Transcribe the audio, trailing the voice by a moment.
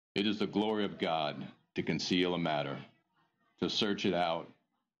It is the glory of God to conceal a matter. To search it out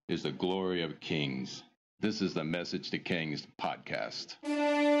is the glory of kings. This is the Message to Kings podcast.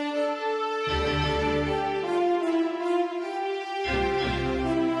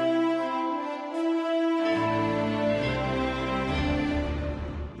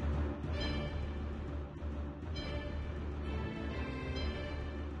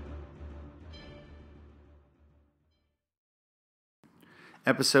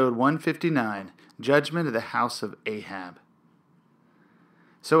 Episode 159, Judgment of the House of Ahab.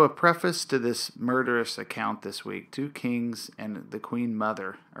 So a preface to this murderous account this week. 2 kings and the queen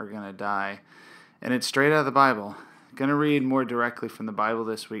mother are going to die. And it's straight out of the Bible. Going to read more directly from the Bible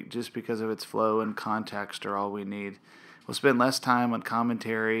this week just because of its flow and context are all we need. We'll spend less time on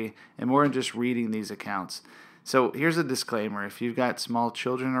commentary and more on just reading these accounts. So here's a disclaimer. If you've got small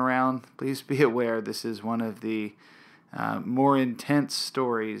children around, please be aware this is one of the more intense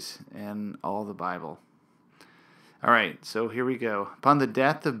stories in all the Bible. All right, so here we go. Upon the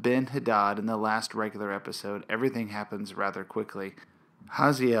death of Ben-Hadad in the last regular episode, everything happens rather quickly.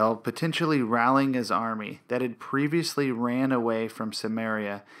 Hazael, potentially rallying his army that had previously ran away from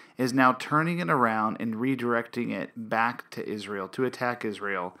Samaria, is now turning it around and redirecting it back to Israel, to attack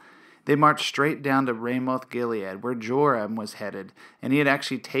Israel. They marched straight down to Ramoth-Gilead, where Joram was headed, and he had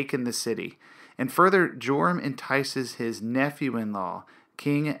actually taken the city. And further, Joram entices his nephew-in-law,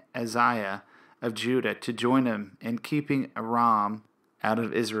 King Uzziah of Judah, to join him in keeping Aram out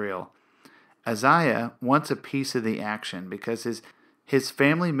of Israel. Uzziah wants a piece of the action because his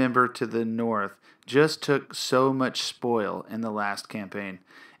family member to the north just took so much spoil in the last campaign.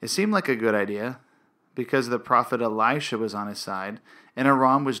 It seemed like a good idea because the prophet Elisha was on his side, and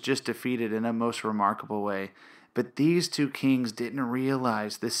Aram was just defeated in a most remarkable way. But these 2 kings didn't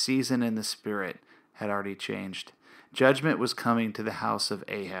realize the season and the spirit had already changed. Judgment was coming to the house of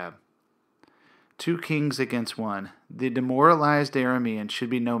Ahab. 2 kings against 1. The demoralized Aramean should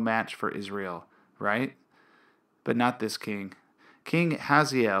be no match for Israel, right? But not this king. King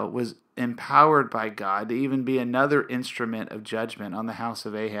Hazael was empowered by God to even be another instrument of judgment on the house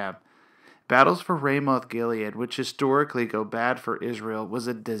of Ahab. Battles for Ramoth-Gilead, which historically go bad for Israel, was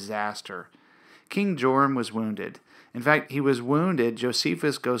a disaster. King Joram was wounded. In fact, he was wounded.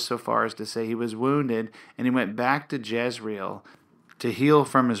 Josephus goes so far as to say he was wounded and he went back to Jezreel to heal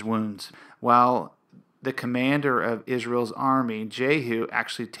from his wounds, while the commander of Israel's army, Jehu,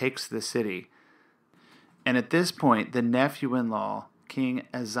 actually takes the city. And at this point, the nephew-in-law, King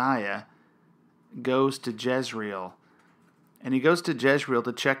Uzziah, goes to Jezreel. And he goes to Jezreel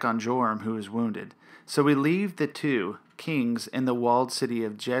to check on Joram, who is wounded. So we leave the 2 kings in the walled city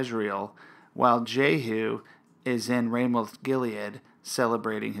of Jezreel, while Jehu is in Ramoth-Gilead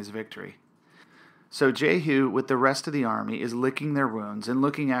celebrating his victory. So Jehu, with the rest of the army, is licking their wounds and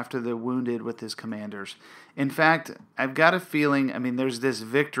looking after the wounded with his commanders. In fact, I've got a feeling, there's this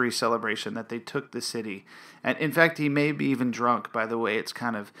victory celebration that they took the city. And in fact, he may be even drunk, by the way. It's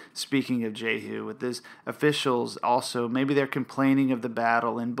kind of speaking of Jehu. With his officials also, maybe they're complaining of the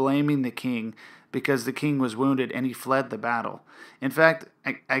battle and blaming the king because the king was wounded and he fled the battle. In fact,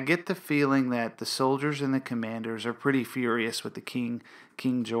 I get the feeling that the soldiers and the commanders are pretty furious with the King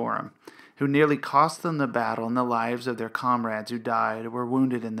Joram, who nearly cost them the battle and the lives of their comrades who died or were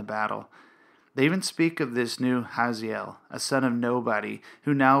wounded in the battle. They even speak of this new Hazael, a son of nobody,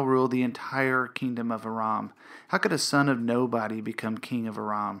 who now ruled the entire kingdom of Aram. How could a son of nobody become king of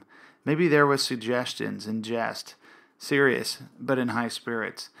Aram? Maybe there were suggestions in jest, serious but in high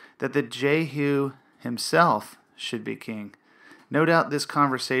spirits, that the Jehu himself should be king. No doubt this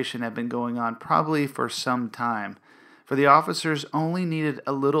conversation had been going on probably for some time, for the officers only needed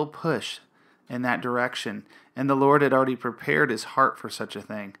a little push in that direction, and the Lord had already prepared his heart for such a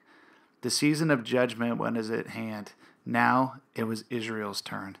thing. The season of judgment was at hand. Now it was Israel's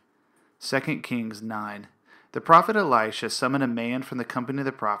turn. 2 Kings 9. The prophet Elisha summoned a man from the company of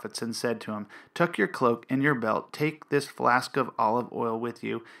the prophets and said to him, "Tuck your cloak in your belt, take this flask of olive oil with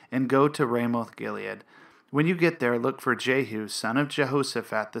you, and go to Ramoth-Gilead. When you get there, look for Jehu, son of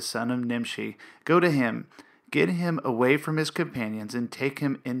Jehoshaphat, the son of Nimshi. Go to him, get him away from his companions, and take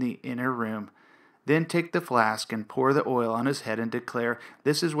him in the inner room. Then take the flask and pour the oil on his head and declare,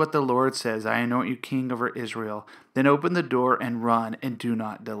 'This is what the Lord says, I anoint you king over Israel.' Then open the door and run, and do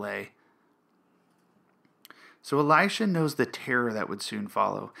not delay." So Elisha knows the terror that would soon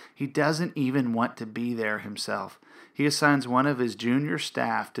follow. He doesn't even want to be there himself. He assigns one of his junior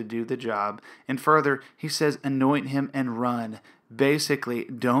staff to do the job, and further, he says, anoint him and run. Basically,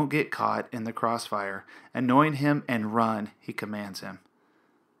 don't get caught in the crossfire. Anoint him and run, he commands him.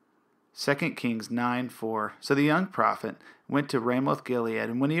 2 Kings 9:4. So the young prophet went to Ramoth Gilead,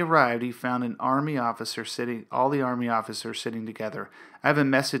 and when he arrived, he found all the army officers sitting together. I have a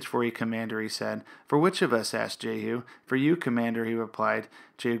message for you, commander, he said. For which of us? Asked Jehu. For you, commander, he replied.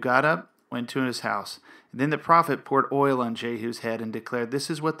 Jehu got up, went to his house. Then the prophet poured oil on Jehu's head and declared, This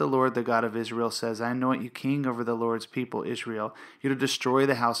is what the Lord, the God of Israel, says. I anoint you king over the Lord's people, Israel. You're to destroy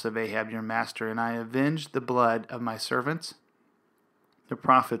the house of Ahab, your master, and I avenge the blood of my servants, the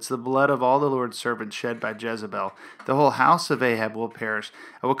prophets, the blood of all the Lord's servants shed by Jezebel. The whole house of Ahab will perish.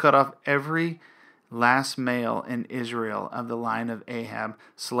 I will cut off every last male in Israel of the line of Ahab,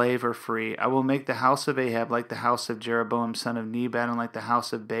 slave or free. I will make the house of Ahab like the house of Jeroboam, son of Nebat, and like the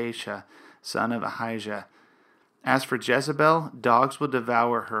house of Baasha, son of Ahijah. As for Jezebel, dogs will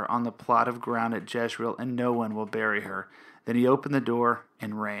devour her on the plot of ground at Jezreel, and no one will bury her. Then he opened the door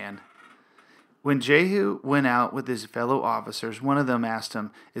and ran. When Jehu went out with his fellow officers, one of them asked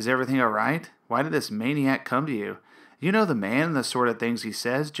him, Is everything all right? Why did this maniac come to you? You know the man and the sort of things he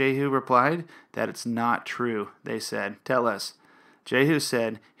says, Jehu replied. That it's not true, they said. Tell us. Jehu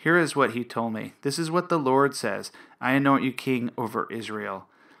said, Here is what he told me. This is what the Lord says. I anoint you king over Israel.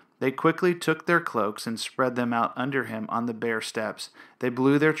 They quickly took their cloaks and spread them out under him on the bare steps. They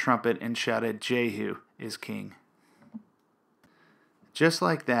blew their trumpet and shouted, Jehu is king. Just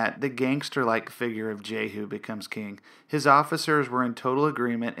like that, the gangster-like figure of Jehu becomes king. His officers were in total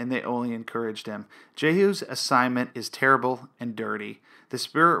agreement, and they only encouraged him. Jehu's assignment is terrible and dirty. The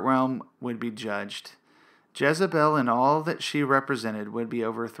spirit realm would be judged. Jezebel and all that she represented would be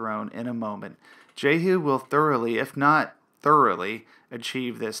overthrown in a moment. Jehu will thoroughly, if not thoroughly,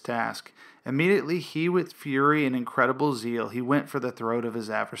 achieve this task. Immediately he, with fury and incredible zeal, he went for the throat of his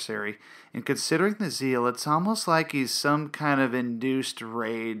adversary. And considering the zeal, it's almost like he's some kind of induced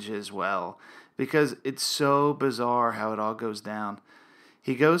rage as well, because it's so bizarre how it all goes down.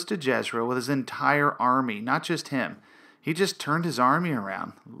 He goes to Jezreel with his entire army, not just him. He just turned his army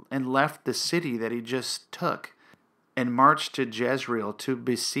around and left the city that he just took and marched to Jezreel to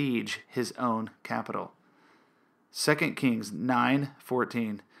besiege his own capital. 2 Kings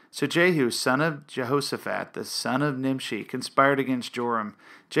 9:14. So Jehu, son of Jehoshaphat, the son of Nimshi, conspired against Joram.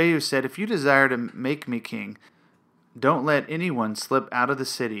 Jehu said, If you desire to make me king, don't let anyone slip out of the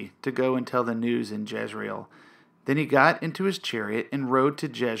city to go and tell the news in Jezreel. Then he got into his chariot and rode to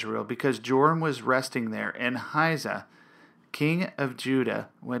Jezreel, because Joram was resting there, and Ahijah, king of Judah,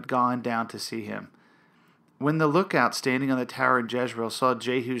 had gone down to see him. When the lookout standing on the tower in Jezreel saw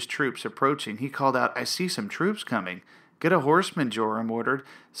Jehu's troops approaching, he called out, I see some troops coming. Get a horseman, Joram ordered.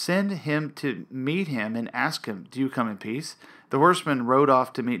 Send him to meet him and ask him, Do you come in peace? The horseman rode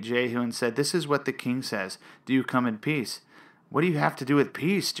off to meet Jehu and said, This is what the king says. Do you come in peace? What do you have to do with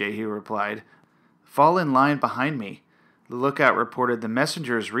peace? Jehu replied. Fall in line behind me. The lookout reported, The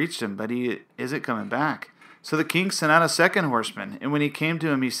messenger has reached him, but he isn't coming back. So the king sent out a second horseman, and when he came to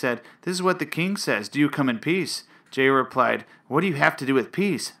him, he said, This is what the king says. Do you come in peace? Jehu replied, What do you have to do with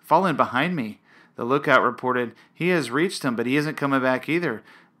peace? Fall in behind me. The lookout reported, He has reached him, but he isn't coming back either.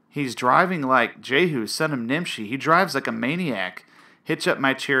 He's driving like Jehu, son of Nimshi. He drives like a maniac. Hitch up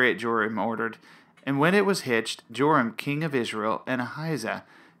my chariot, Joram ordered. And when it was hitched, Joram, king of Israel, and Ahijah,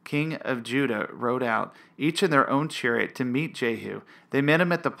 king of Judah, rode out, each in their own chariot, to meet Jehu. They met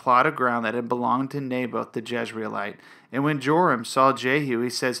him at the plot of ground that had belonged to Naboth the Jezreelite. And when Joram saw Jehu, he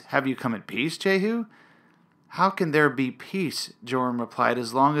says, Have you come in peace, Jehu? How can there be peace, Joram replied,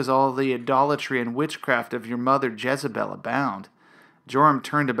 as long as all the idolatry and witchcraft of your mother Jezebel abound? Joram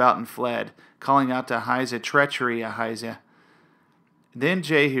turned about and fled, calling out to Ahijah, Treachery, Ahijah. Then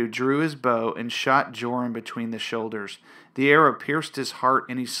Jehu drew his bow and shot Joram between the shoulders. The arrow pierced his heart,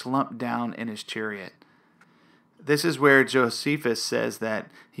 and he slumped down in his chariot. This is where Josephus says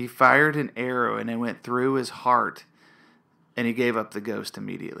that he fired an arrow and it went through his heart, and he gave up the ghost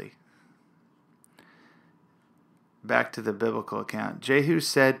immediately. Back to the biblical account. Jehu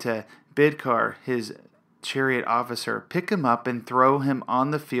said to Bidkar, his chariot officer, Pick him up and throw him on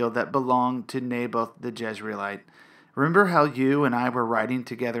the field that belonged to Naboth the Jezreelite. Remember how you and I were riding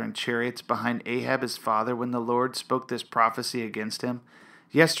together in chariots behind Ahab his father when the Lord spoke this prophecy against him?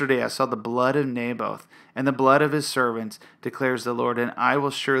 Yesterday I saw the blood of Naboth and the blood of his servants, declares the Lord, and I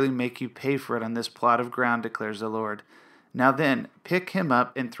will surely make you pay for it on this plot of ground, declares the Lord. Now then, pick him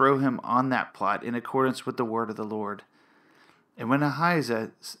up and throw him on that plot in accordance with the word of the Lord. And when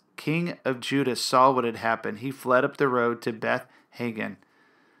Ahijah, king of Judah, saw what had happened, he fled up the road to Beth Hagan.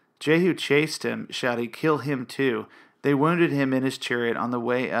 Jehu chased him, shouting, Kill him too. They wounded him in his chariot on the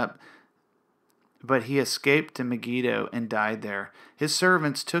way up but he escaped to Megiddo and died there. His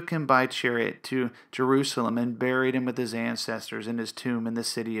servants took him by chariot to Jerusalem and buried him with his ancestors in his tomb in the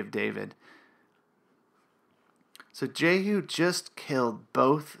city of David. So Jehu just killed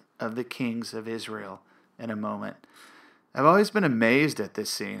both of the kings of Israel in a moment. I've always been amazed at this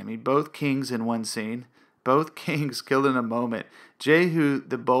scene. I mean, both kings in one scene. Both kings killed in a moment. Jehu,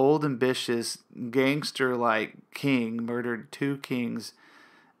 the bold, ambitious, gangster-like king, murdered two kings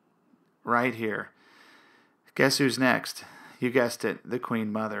right here. Guess who's next? You guessed it, the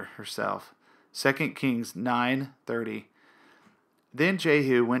Queen Mother herself. 2 Kings 9:30. Then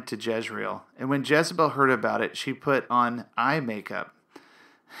Jehu went to Jezreel, and when Jezebel heard about it, she put on eye makeup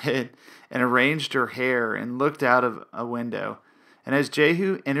and arranged her hair and looked out of a window. And as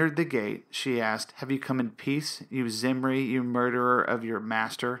Jehu entered the gate, she asked, "Have you come in peace, you Zimri, you murderer of your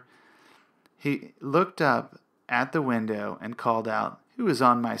master?" He looked up at the window and called out, "Who is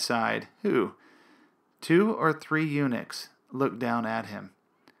on my side? Who?" 2 or 3 eunuchs looked down at him.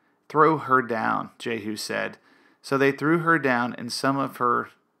 "Throw her down," Jehu said. So they threw her down, and some of her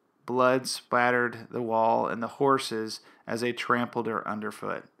blood splattered the wall and the horses as they trampled her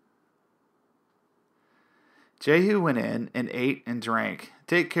underfoot. Jehu went in and ate and drank.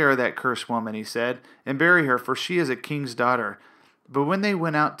 "Take care of that cursed woman," he said, "and bury her, for she is a king's daughter." But when they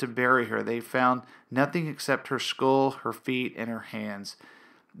went out to bury her, they found nothing except her skull, her feet, and her hands.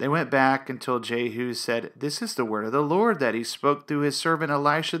 They went back until Jehu said, "This is the word of the Lord that he spoke through his servant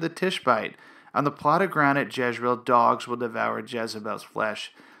Elisha the Tishbite. On the plot of ground at Jezreel, dogs will devour Jezebel's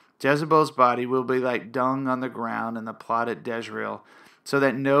flesh. Jezebel's body will be like dung on the ground in the plot at Jezreel, so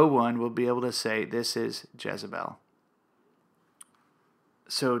that no one will be able to say, 'This is Jezebel.'"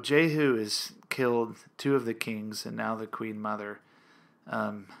 So Jehu has killed 2 of the kings and now the Queen Mother.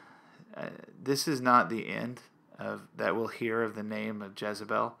 This is not the end of that we'll hear of the name of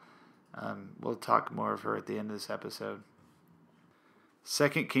Jezebel. We'll talk more of her at the end of this episode.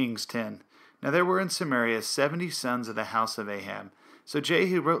 2 Kings 10. Now there were in Samaria 70 sons of the house of Ahab. So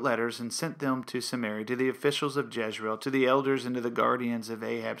Jehu wrote letters and sent them to Samaria, to the officials of Jezreel, to the elders, and to the guardians of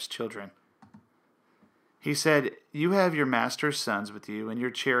Ahab's children. He said, "You have your master's sons with you, and your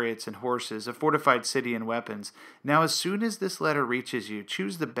chariots and horses, a fortified city and weapons. Now as soon as this letter reaches you,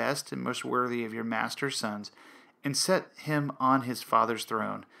 choose the best and most worthy of your master's sons, and set him on his father's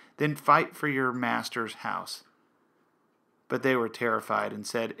throne. Then fight for your master's house." But they were terrified and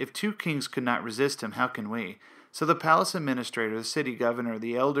said, "If 2 kings could not resist him, how can we?" So the palace administrator, the city governor,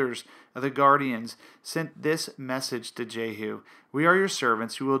 the elders of the guardians sent this message to Jehu: "We are your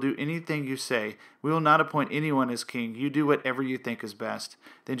servants who will do anything you say. We will not appoint anyone as king. You do whatever you think is best."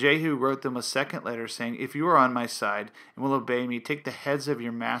 Then Jehu wrote them a second letter saying, "If you are on my side and will obey me, take the heads of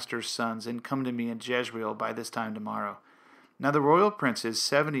your master's sons and come to me in Jezreel by this time tomorrow." Now the royal princes,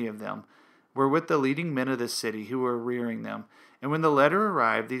 70 of them, were with the leading men of the city who were rearing them. And when the letter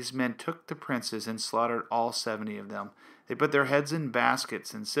arrived, these men took the princes and slaughtered all 70 of them. They put their heads in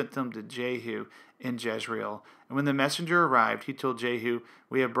baskets and sent them to Jehu in Jezreel. And when the messenger arrived, he told Jehu,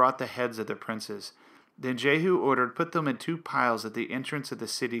 "We have brought the heads of the princes." Then Jehu ordered, "Put them in 2 piles at the entrance of the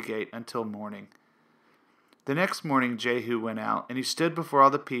city gate until morning." The next morning Jehu went out, and he stood before all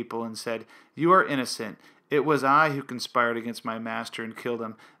the people and said, "You are innocent. It was I who conspired against my master and killed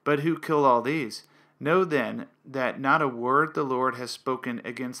him. But who killed all these? Know then that not a word the Lord has spoken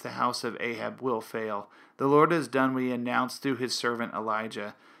against the house of Ahab will fail. The Lord has done what he announced through his servant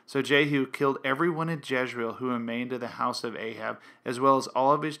Elijah." So Jehu killed everyone in Jezreel who remained of the house of Ahab, as well as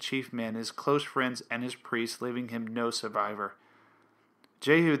all of his chief men, his close friends, and his priests, leaving him no survivor.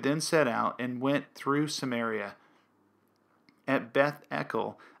 Jehu then set out and went through Samaria. At Beth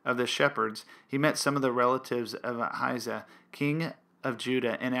Ekel of the shepherds, he met some of the relatives of Ahijah, king of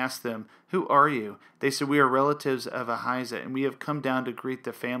Judah, and asked them, "Who are you?" They said, "We are relatives of Ahijah, and we have come down to greet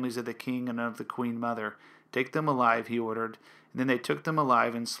the families of the king and of the queen mother." "Take them alive," he ordered. And then they took them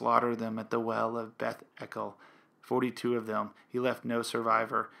alive and slaughtered them at the well of Beth Ekel, 42 of them. He left no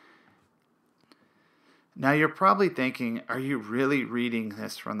survivor. Now you're probably thinking, are you really reading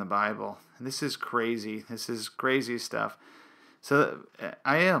this from the Bible? And this is crazy. This is crazy stuff. So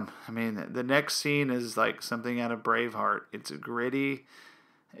I am. I mean, the next scene is like something out of Braveheart. It's gritty.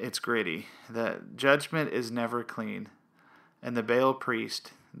 It's gritty. The judgment is never clean. And the Baal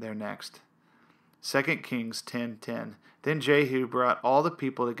priest, they're next. 2 Kings 10:10. Then Jehu brought all the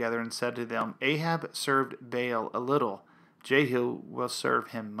people together and said to them, "Ahab served Baal a little. Jehu will serve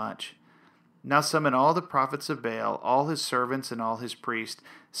him much. Now summon all the prophets of Baal, all his servants and all his priests.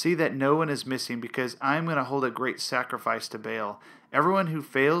 See that no one is missing, because I am going to hold a great sacrifice to Baal. Everyone who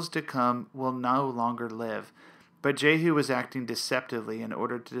fails to come will no longer live." But Jehu was acting deceptively in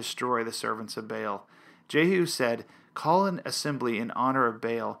order to destroy the servants of Baal. Jehu said, "Call an assembly in honor of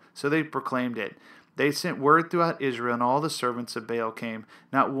Baal." So they proclaimed it. They sent word throughout Israel, and all the servants of Baal came.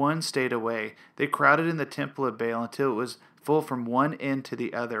 Not one stayed away. They crowded in the temple of Baal until it was full from one end to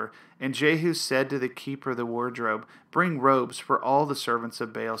the other. And Jehu said to the keeper of the wardrobe, "Bring robes for all the servants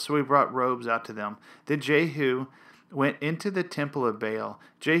of Baal." So he brought robes out to them. Then Jehu went into the temple of Baal.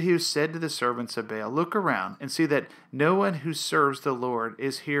 Jehu said to the servants of Baal, "Look around and see that no one who serves the Lord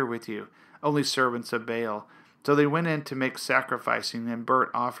is here with you, only servants of Baal." So they went in to make sacrificing and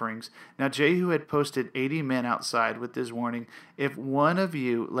burnt offerings. Now Jehu had posted 80 men outside with this warning: "If one of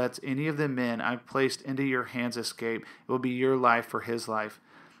you lets any of the men I've placed into your hands escape, it will be your life for his life."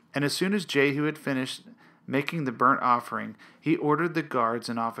 And as soon as Jehu had finished making the burnt offering, he ordered the guards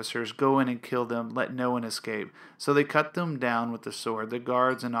and officers, "Go in and kill them, let no one escape." So they cut them down with the sword. The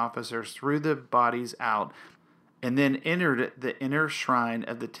guards and officers threw the bodies out and then entered the inner shrine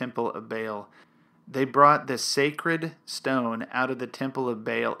of the temple of Baal. They brought the sacred stone out of the temple of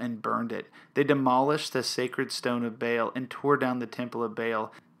Baal and burned it. They demolished the sacred stone of Baal and tore down the temple of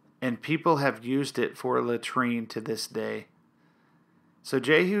Baal, and people have used it for a latrine to this day. So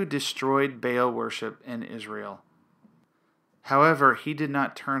Jehu destroyed Baal worship in Israel. However, he did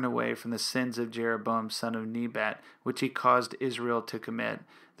not turn away from the sins of Jeroboam son of Nebat, which he caused Israel to commit,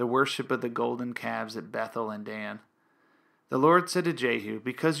 the worship of the golden calves at Bethel and Dan. The Lord said to Jehu,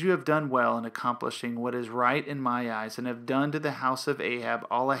 "Because you have done well in accomplishing what is right in my eyes, and have done to the house of Ahab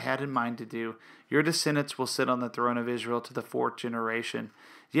all I had in mind to do, your descendants will sit on the throne of Israel to the 4th generation."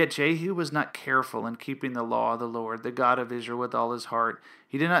 Yet Jehu was not careful in keeping the law of the Lord, the God of Israel, with all his heart.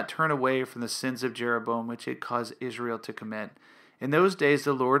 He did not turn away from the sins of Jeroboam, which he had caused Israel to commit. In those days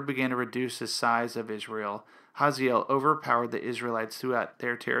the Lord began to reduce the size of Israel. Hazael overpowered the Israelites throughout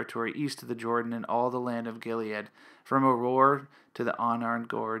their territory east of the Jordan and all the land of Gilead, from Aroer to the Arnon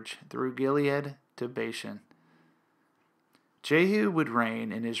Gorge, through Gilead to Bashan. Jehu would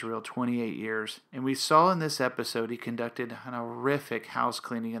reign in Israel 28 years, and we saw in this episode he conducted an horrific house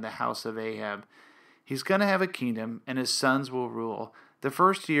cleaning in the house of Ahab. He's going to have a kingdom, and his sons will rule. The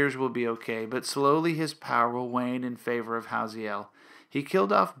first years will be okay, but slowly his power will wane in favor of Hazael. He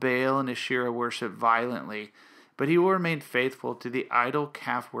killed off Baal and Asherah worship violently, but he will remain faithful to the idol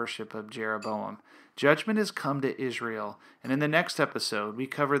calf worship of Jeroboam. Judgment has come to Israel, and in the next episode we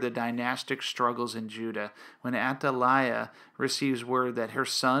cover the dynastic struggles in Judah when Athaliah receives word that her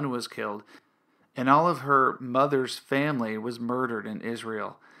son was killed and all of her mother's family was murdered in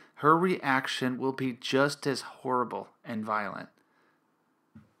Israel. Her reaction will be just as horrible and violent.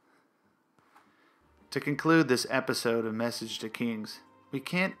 To conclude this episode of Message to Kings, we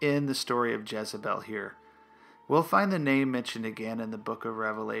can't end the story of Jezebel here. We'll find the name mentioned again in the book of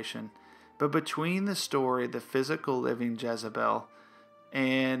Revelation. But between the story of the physical living Jezebel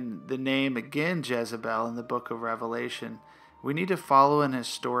and the name again Jezebel in the book of Revelation, we need to follow an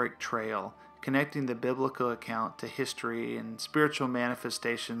historic trail, connecting the biblical account to history and spiritual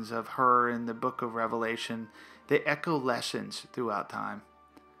manifestations of her in the book of Revelation. They echo lessons throughout time.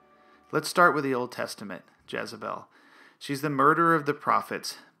 Let's start with the Old Testament, Jezebel. She's the murderer of the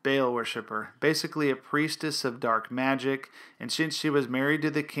prophets, Baal worshiper, basically a priestess of dark magic, and since she was married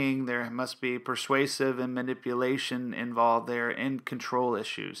to the king, there must be persuasive and manipulation involved there and control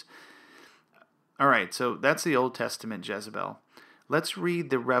issues. Alright, so that's the Old Testament Jezebel. Let's read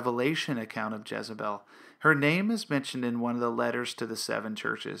the Revelation account of Jezebel. Her name is mentioned in one of the letters to the 7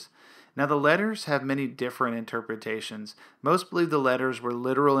 churches. Now the letters have many different interpretations. Most believe the letters were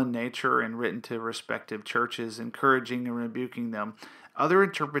literal in nature and written to respective churches, encouraging and rebuking them. Other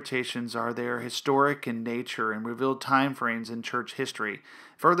interpretations are they are historic in nature and reveal time frames in church history.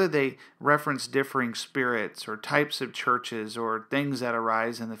 Further, they reference differing spirits or types of churches or things that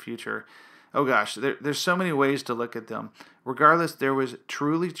arise in the future. Oh gosh, there's so many ways to look at them. Regardless, there was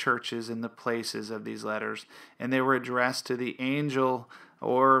truly churches in the places of these letters, and they were addressed to the angel,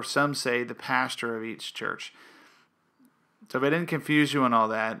 or some say the pastor of each church. So if I didn't confuse you on all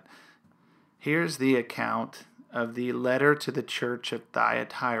that, here's the account of the letter to the church of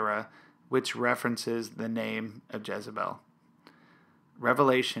Thyatira, which references the name of Jezebel.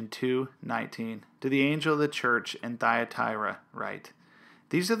 Revelation 2:19. To the angel of the church in Thyatira write,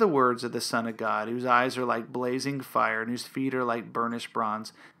 "These are the words of the Son of God, whose eyes are like blazing fire and whose feet are like burnished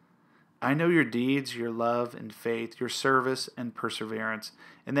bronze. I know your deeds, your love and faith, your service and perseverance,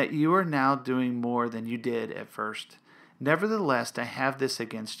 and that you are now doing more than you did at first. Nevertheless, I have this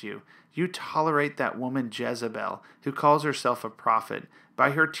against you. You tolerate that woman Jezebel, who calls herself a prophet.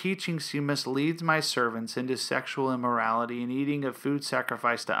 By her teachings she misleads my servants into sexual immorality and eating of food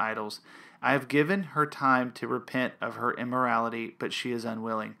sacrificed to idols. I have given her time to repent of her immorality, but she is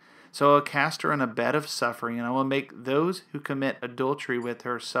unwilling. So I will cast her on a bed of suffering, and I will make those who commit adultery with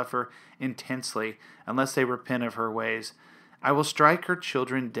her suffer intensely, unless they repent of her ways. I will strike her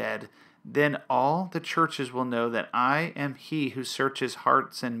children dead. Then all the churches will know that I am he who searches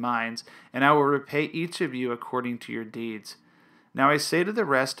hearts and minds, and I will repay each of you according to your deeds. Now I say to the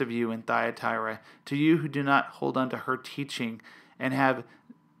rest of you in Thyatira, to you who do not hold on to her teaching, and have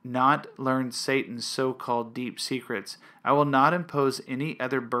not learned Satan's so-called deep secrets, I will not impose any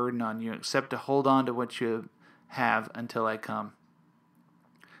other burden on you except to hold on to what you have until I come.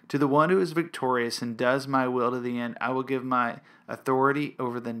 To the one who is victorious and does my will to the end, I will give my authority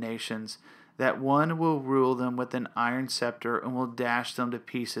over the nations. That one will rule them with an iron scepter and will dash them to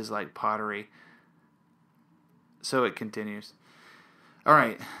pieces like pottery. So it continues. All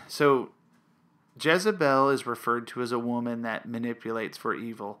right, so Jezebel is referred to as a woman that manipulates for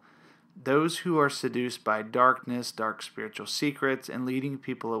evil. Those who are seduced by darkness, dark spiritual secrets, and leading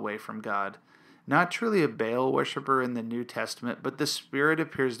people away from God. Not truly a Baal worshiper in the New Testament, but the spirit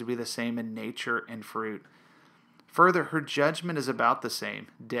appears to be the same in nature and fruit. Further, her judgment is about the same,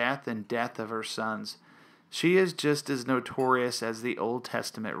 death and death of her sons. She is just as notorious as the Old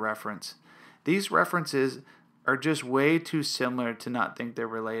Testament reference. These references are just way too similar to not think they're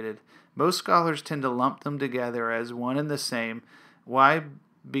related. Most scholars tend to lump them together as one and the same. Why?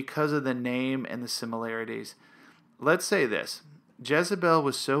 Because of the name and the similarities. Let's say this. Jezebel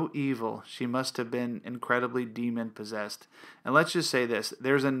was so evil, she must have been incredibly demon-possessed. And let's just say this.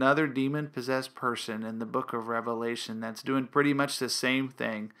 There's another demon-possessed person in the book of Revelation that's doing pretty much the same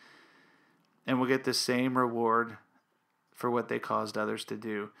thing and will get the same reward for what they caused others to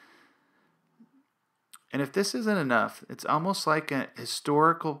do. And if this isn't enough, it's almost like a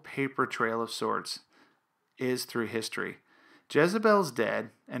historical paper trail of sorts is through history. Jezebel's dead,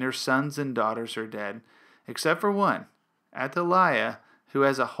 and her sons and daughters are dead, except for one, Athaliah, who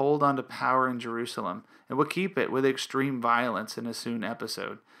has a hold on to power in Jerusalem, and will keep it with extreme violence in a soon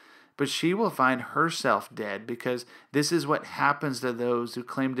episode. But she will find herself dead, because this is what happens to those who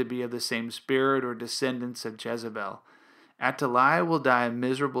claim to be of the same spirit or descendants of Jezebel. Athaliah will die a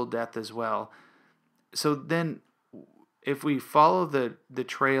miserable death as well. So then, if we follow the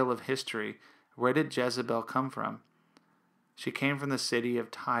trail of history, where did Jezebel come from? She came from the city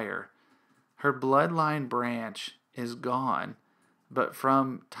of Tyre. Her bloodline branch is gone, but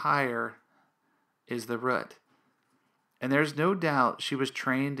from Tyre is the root. And there's no doubt she was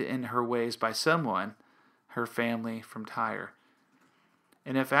trained in her ways by someone, her family from Tyre.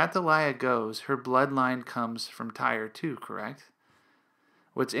 And if Athaliah goes, her bloodline comes from Tyre too, correct?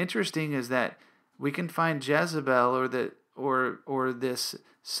 What's interesting is that we can find Jezebel or this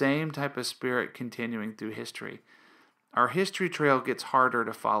same type of spirit continuing through history. Our history trail gets harder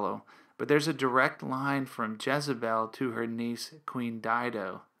to follow, but there's a direct line from Jezebel to her niece, Queen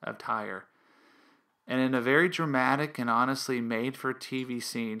Dido of Tyre. And in a very dramatic and honestly made-for-TV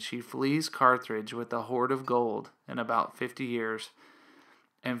scene, she flees Carthage with a hoard of gold in about 50 years,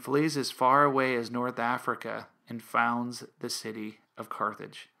 and flees as far away as North Africa and founds the city of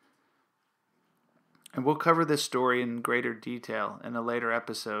Carthage. And we'll cover this story in greater detail in a later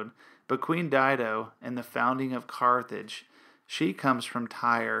episode. But Queen Dido and the founding of Carthage, she comes from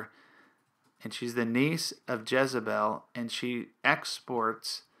Tyre, and she's the niece of Jezebel, and she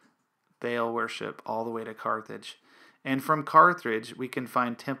exports Baal worship all the way to Carthage. And from Carthage, we can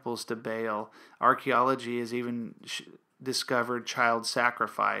find temples to Baal. Archaeology has even discovered child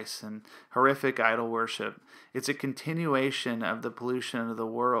sacrifice and horrific idol worship. It's a continuation of the pollution of the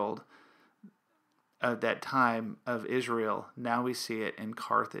world of that time of Israel. Now we see it in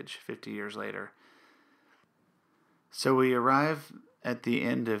Carthage 50 years later. So we arrive at the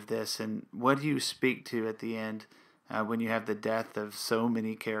end of this, and what do you speak to at the end when you have the death of so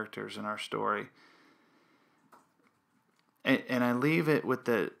many characters in our story? And I leave it with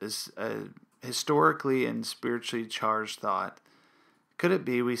this historically and spiritually charged thought. Could it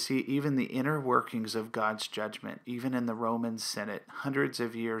be we see even the inner workings of God's judgment, even in the Roman Senate, hundreds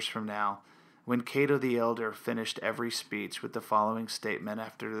of years from now, when Cato the Elder finished every speech with the following statement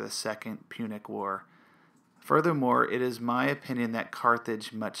after the Second Punic War? Furthermore, it is my opinion that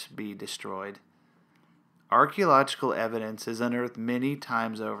Carthage must be destroyed. Archaeological evidence has unearthed many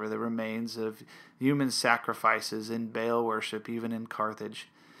times over the remains of human sacrifices and Baal worship even in Carthage.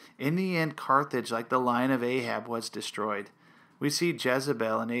 In the end, Carthage, like the line of Ahab, was destroyed. We see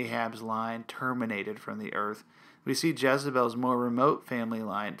Jezebel and Ahab's line terminated from the earth. We see Jezebel's more remote family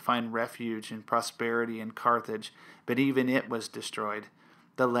line find refuge and prosperity in Carthage, but even it was destroyed.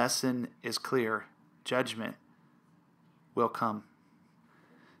 The lesson is clear. Judgment will come.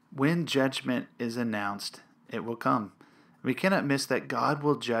 When judgment is announced, it will come. We cannot miss that God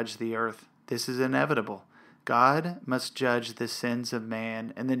will judge the earth. This is inevitable. God must judge the sins of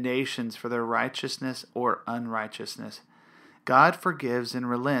man and the nations for their righteousness or unrighteousness. God forgives and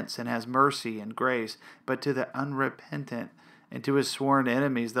relents and has mercy and grace, but to the unrepentant and to his sworn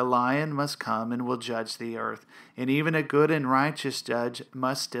enemies, the lion must come and will judge the earth. And even a good and righteous judge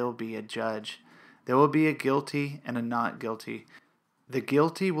must still be a judge. There will be a guilty and a not guilty. The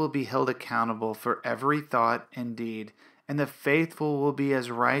guilty will be held accountable for every thought and deed, and the faithful will be as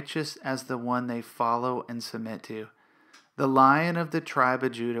righteous as the one they follow and submit to. The Lion of the tribe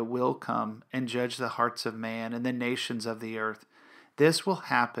of Judah will come and judge the hearts of man and the nations of the earth. This will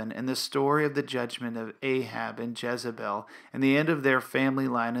happen, and the story of the judgment of Ahab and Jezebel and the end of their family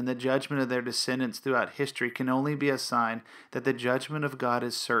line and the judgment of their descendants throughout history can only be a sign that the judgment of God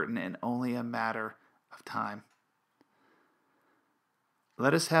is certain and only a matter of time.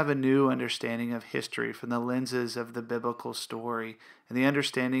 Let us have a new understanding of history from the lenses of the biblical story and the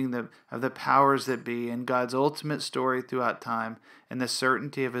understanding of the powers that be and God's ultimate story throughout time and the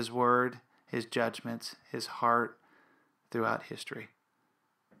certainty of His word, His judgments, His heart throughout history.